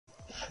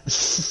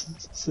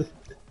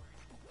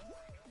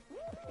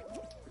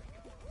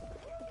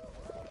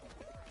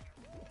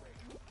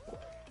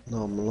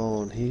No,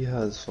 Malone, he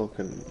has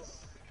fucking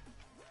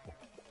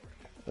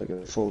like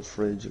a full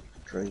fridge of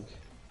drink.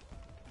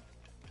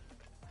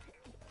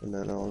 And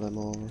then all them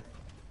over.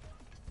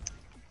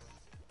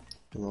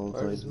 And all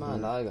Where's the my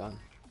lag on?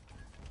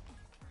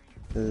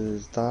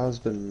 His dad's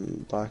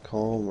been back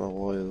home a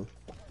while,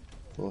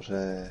 but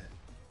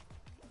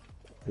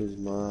his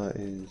ma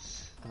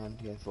is And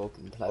get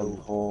fucking on ploughed.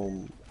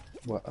 home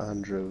with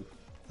Andrew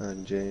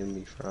and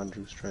Jamie for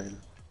Andrew's training.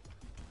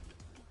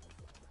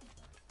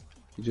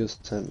 He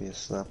just sent me a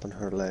snap and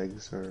her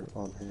legs are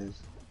on his.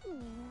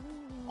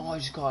 Oh, I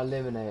just got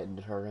eliminated in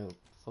the third round.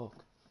 Fuck.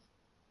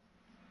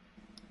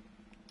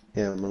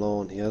 Yeah,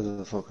 Malone, he has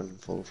a fucking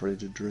full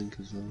fridge of drink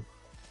as well.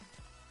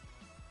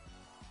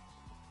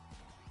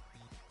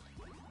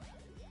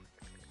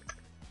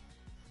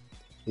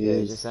 Yeah,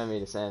 he just sent me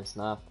the same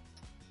snap.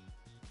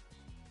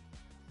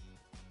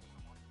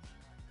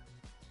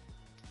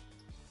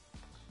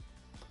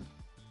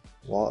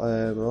 What,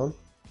 Malone?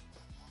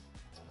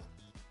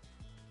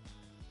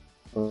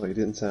 Oh, he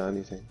didn't say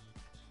anything.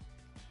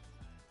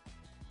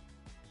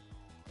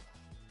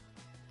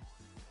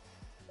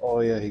 Oh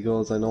yeah, he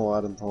goes, I know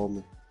Adam told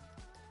me.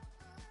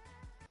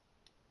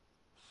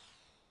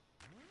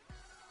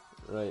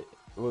 Right.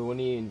 Well, when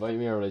you invite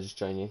me, or will I just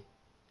join you?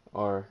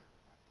 Or...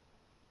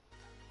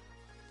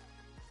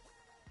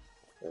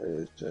 There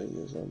is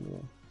Jamie's on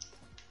there.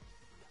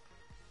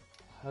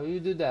 How you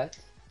do that?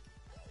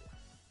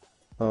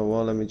 Oh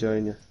well, let me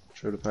join you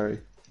through the party.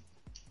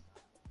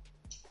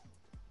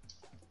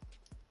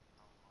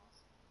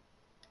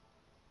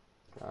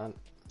 Grant.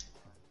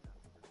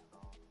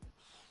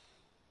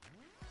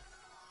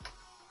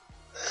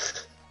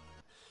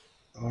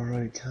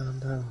 Alright, calm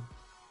down.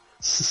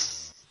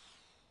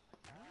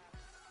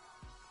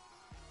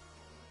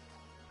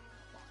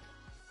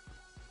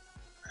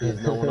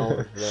 There's no one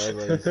over today,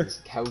 boys.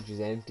 His couch is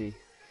empty.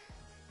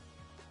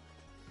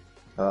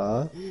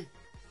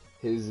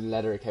 His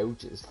leather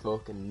couch is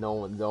fucking no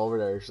one's over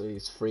there, so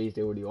he's free to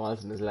do what he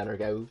wants on his leather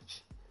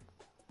couch.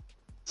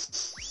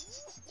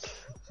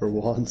 For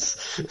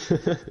once.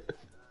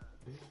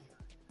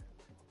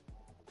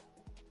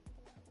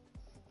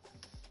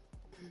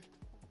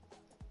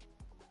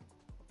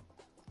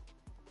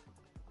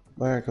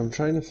 Mark, I'm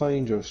trying to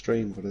find your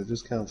stream, but I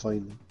just can't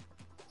find it.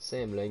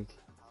 Same link.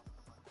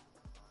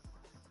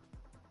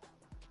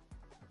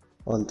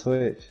 On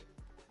Twitch.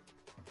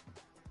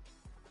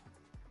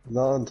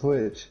 Not on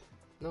Twitch.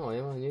 No,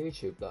 I'm on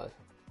YouTube, lad.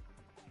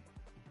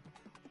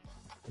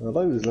 Well,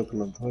 I was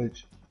looking on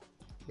Twitch.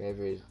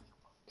 Maybe.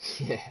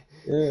 Yeah.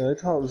 Yeah, I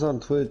thought it was on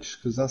Twitch,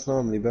 because that's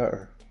normally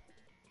better.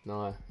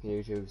 No,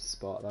 YouTube's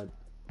spot, lad.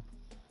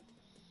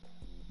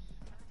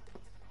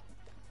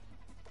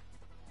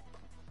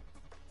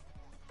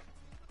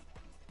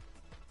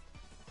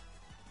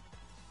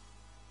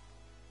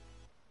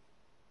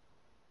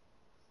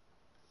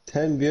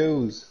 Ten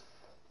views.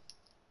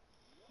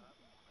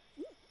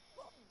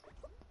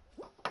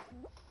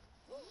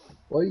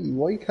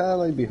 Why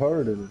can't I be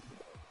heard in it?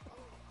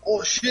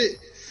 Oh shit!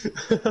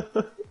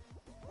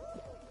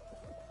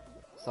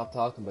 Stop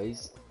talking,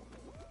 boys.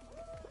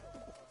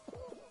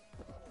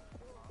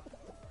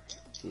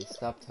 If you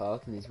stopped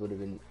talking, you would have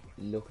been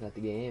looking at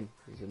the game.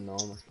 You would know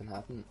what's been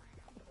happening.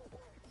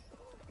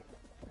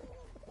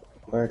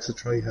 Mark's a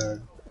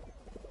tryhard.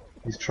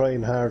 He's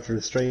trying hard for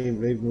the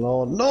stream, leave him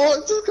alone. No, I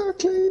just got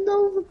cleaned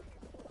over.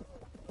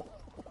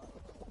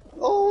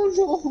 Oh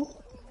no!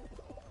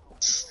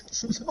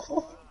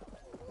 No!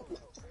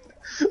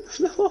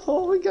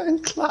 No, we're getting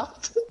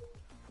clapped.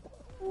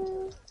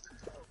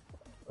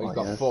 I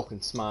got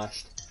fucking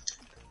smashed.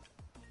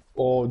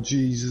 Oh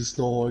Jesus,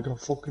 no, I got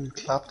fucking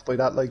clapped by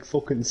that like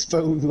fucking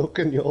spoon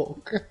looking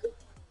yoke.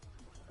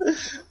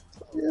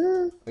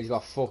 Yeah. I just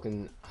got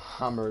fucking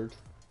hammered.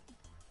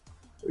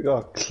 I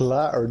got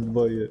clattered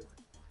by it.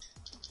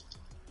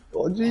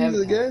 Oh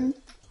Jesus, again?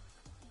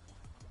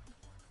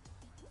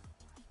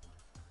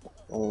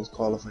 Almost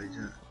qualified,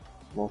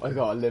 yeah. I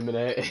got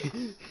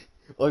eliminated.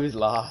 I was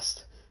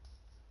last.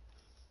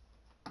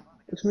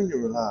 What do you mean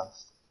you were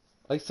last?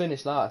 I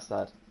finished last,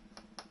 lad.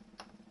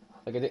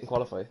 Like I didn't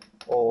qualify.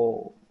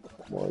 Oh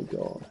my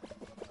god.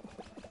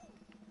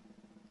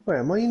 Wait,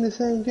 am I in the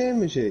same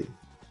game as you?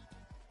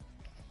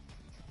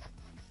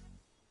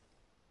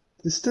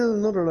 There's still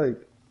another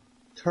like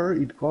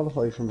 30 to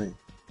qualify for me.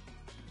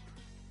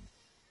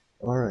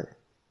 Alright.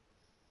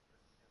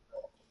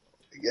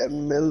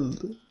 Getting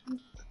milled.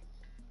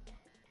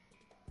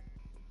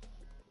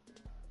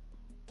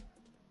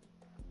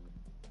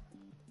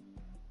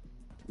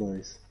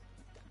 Nice.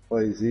 Why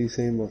is he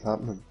seeing what's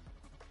happening?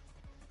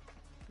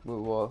 With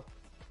what?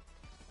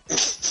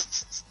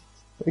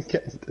 I'm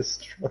getting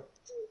destroyed.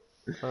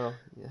 Oh,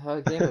 how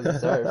the game was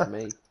started for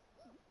me.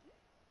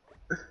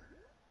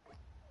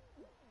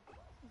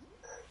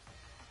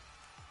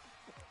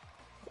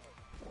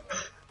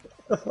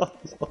 Oh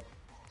no.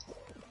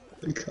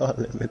 I got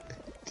eliminated.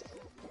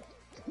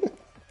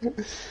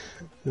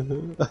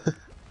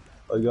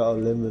 I got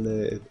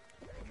eliminated.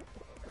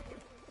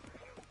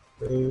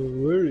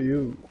 Where are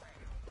you?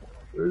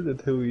 Where are the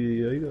two of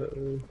you? I got.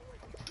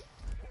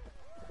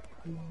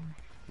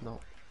 No.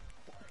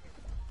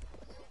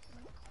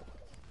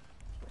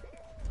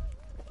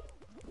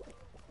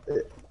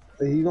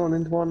 Are you going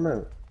into one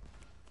now?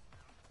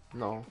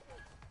 No.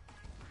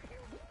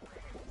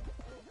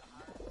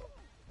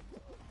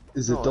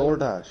 Is it No,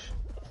 DoorDash?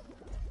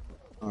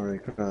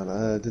 Alright, grand.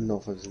 I didn't know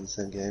if I was in the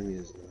same game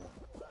as you.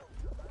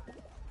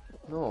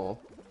 No.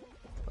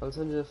 I'll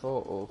send you a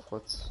photo of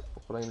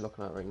what I'm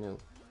looking at right now.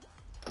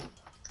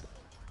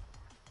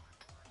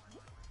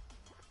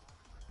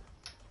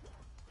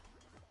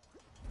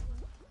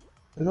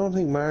 I don't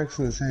think Mark's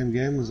in the same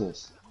game as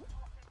us.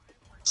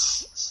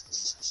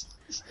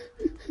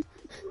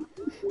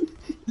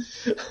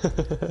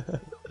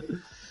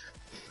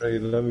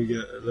 Right, let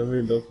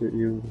me look at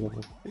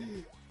you.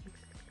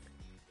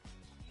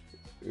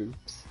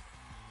 Oops.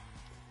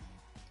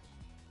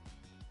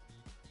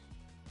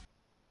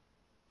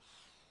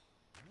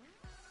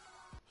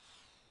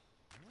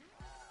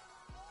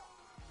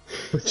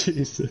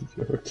 Jesus,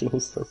 you're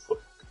close to fuck.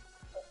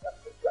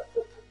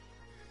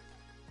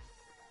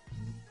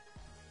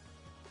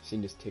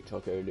 Seen this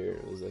TikTok earlier,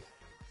 it was like...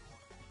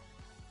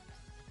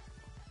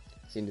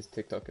 Seen this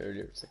TikTok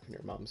earlier, it's like when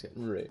your mom's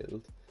getting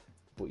railed,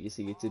 but you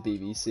see it's a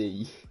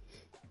BBC.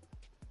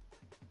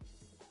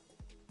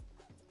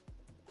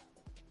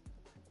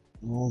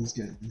 No one's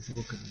getting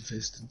fucking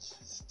fisted.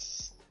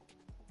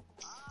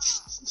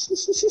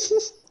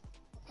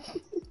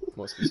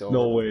 Must be so.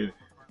 No way.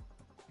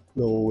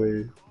 No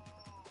way.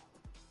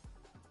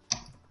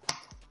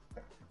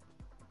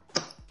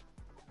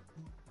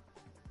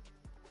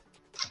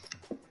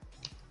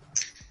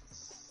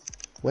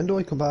 When do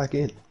I come back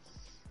in?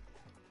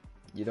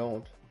 You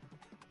don't.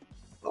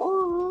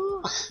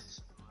 Oh,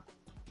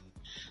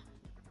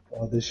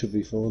 this should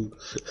be fun.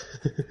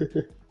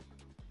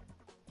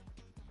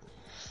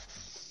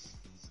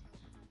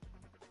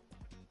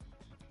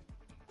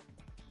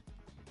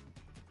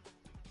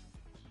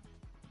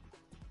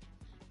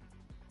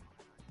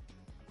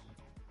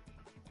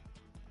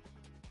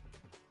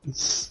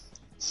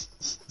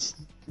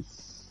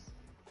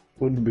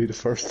 Wouldn't be the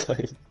first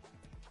time.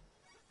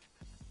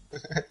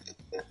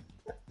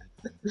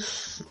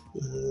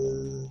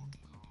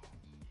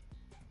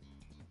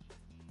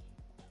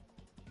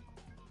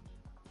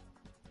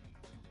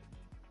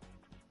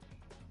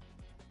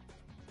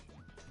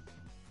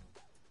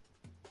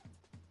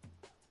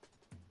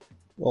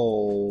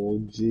 Oh,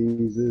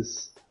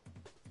 Jesus.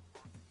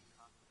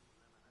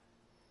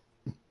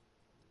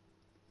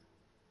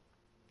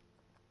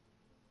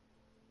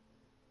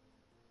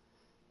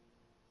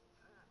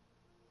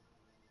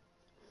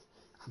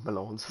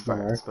 Malone's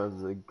fart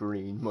smells like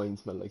green, mine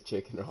smell like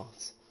chicken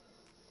rolls.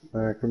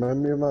 Mark,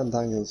 remember your man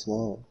Daniel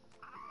Small?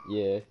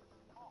 Yeah.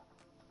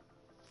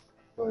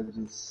 Look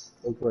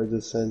what I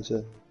just sent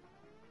you.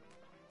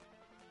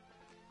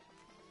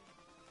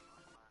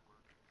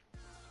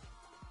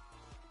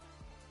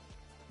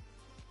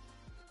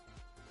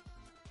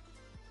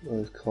 I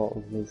was caught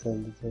with my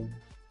send it to him.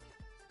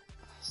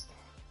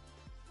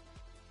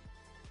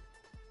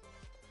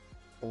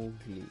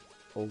 Ugly,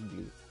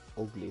 ugly,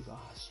 ugly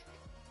bastard.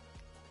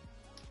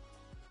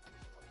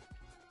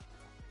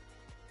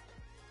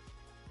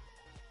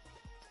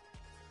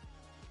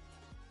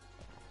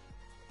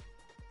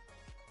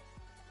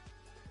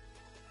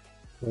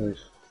 Right,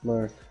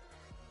 Mark.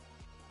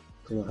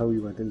 Don't know how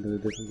you went into the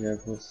different game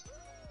from us.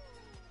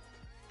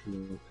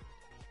 Look.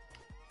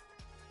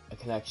 A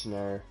connection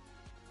error.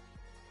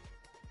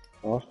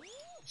 What?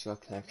 She's got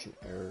connection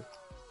error.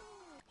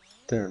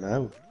 There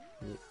now.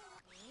 Yeah.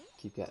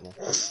 Keep getting it.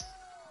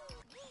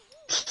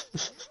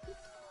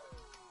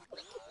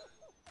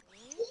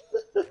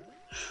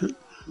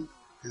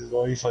 His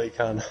Wi-Fi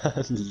can't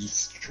handle the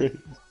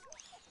stream.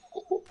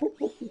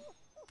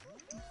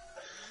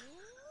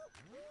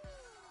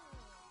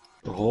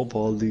 I hope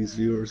all these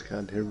viewers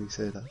can't hear me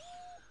say that.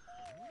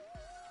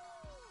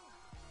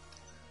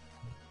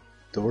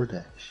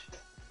 DoorDash.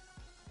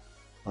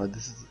 Oh,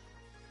 this is...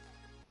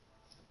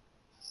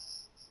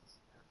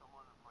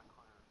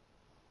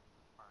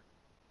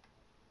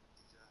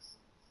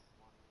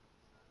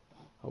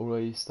 How do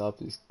I stop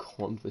this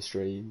cunt for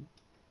stream?